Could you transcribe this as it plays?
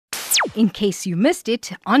in case you missed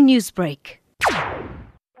it on Newsbreak.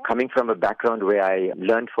 Coming from a background where I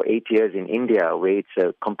learned for 8 years in India, where it's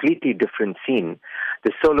a completely different scene,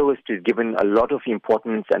 the soloist is given a lot of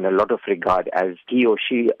importance and a lot of regard as he or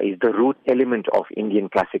she is the root element of Indian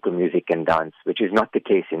classical music and dance, which is not the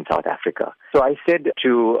case in South Africa. So I said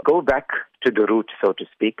to go back to the root, so to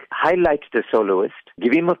speak, highlight the soloist,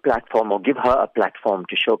 give him a platform or give her a platform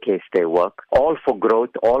to showcase their work, all for growth,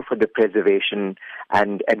 all for the preservation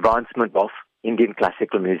and advancement of Indian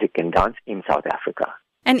classical music and dance in South Africa.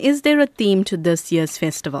 And is there a theme to this year's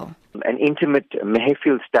festival? An intimate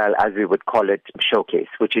Mehfil style, as we would call it, showcase,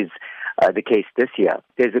 which is the case this year.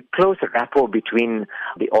 There's a close rapport between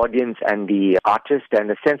the audience and the artist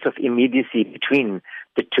and a sense of immediacy between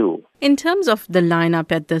the two. In terms of the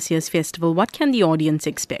lineup at this year's festival, what can the audience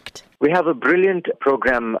expect? We have a brilliant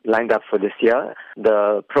program lined up for this year.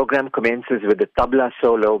 The program commences with the tabla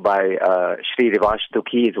solo by Shri Revash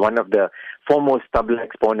Dookhi. He's one of the foremost tabla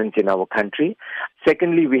exponents in our country.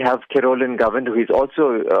 Secondly, we have Kerolin, Govender, who is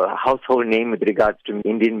also a household name with regards to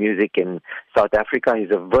Indian music in South Africa.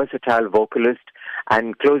 He's a versatile vocalist.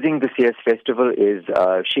 And closing this year's festival is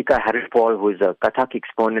Shika, Harrypaul, who is a Kathak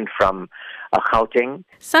exponent from Gauteng.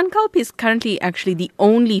 Sankalp is currently actually the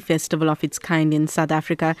only festival of its kind in South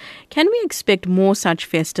Africa. Can we expect more such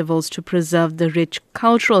festivals to preserve the rich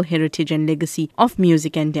cultural heritage and legacy of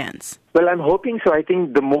music and dance? Well, I'm hoping so. I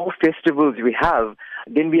think the more festivals we have,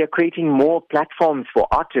 then we are creating more platforms for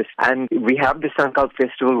artists. And we have the Sankalp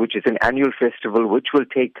Festival, which is an annual festival which will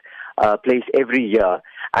take place every year.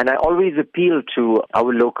 And I always appeal to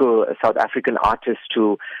our local South African artists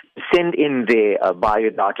to send in their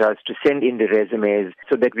biodatas, to send in their resumes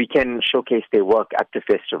so that we can showcase their work at the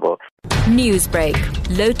festival. Newsbreak,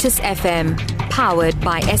 Lotus FM, powered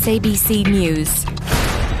by SABC News.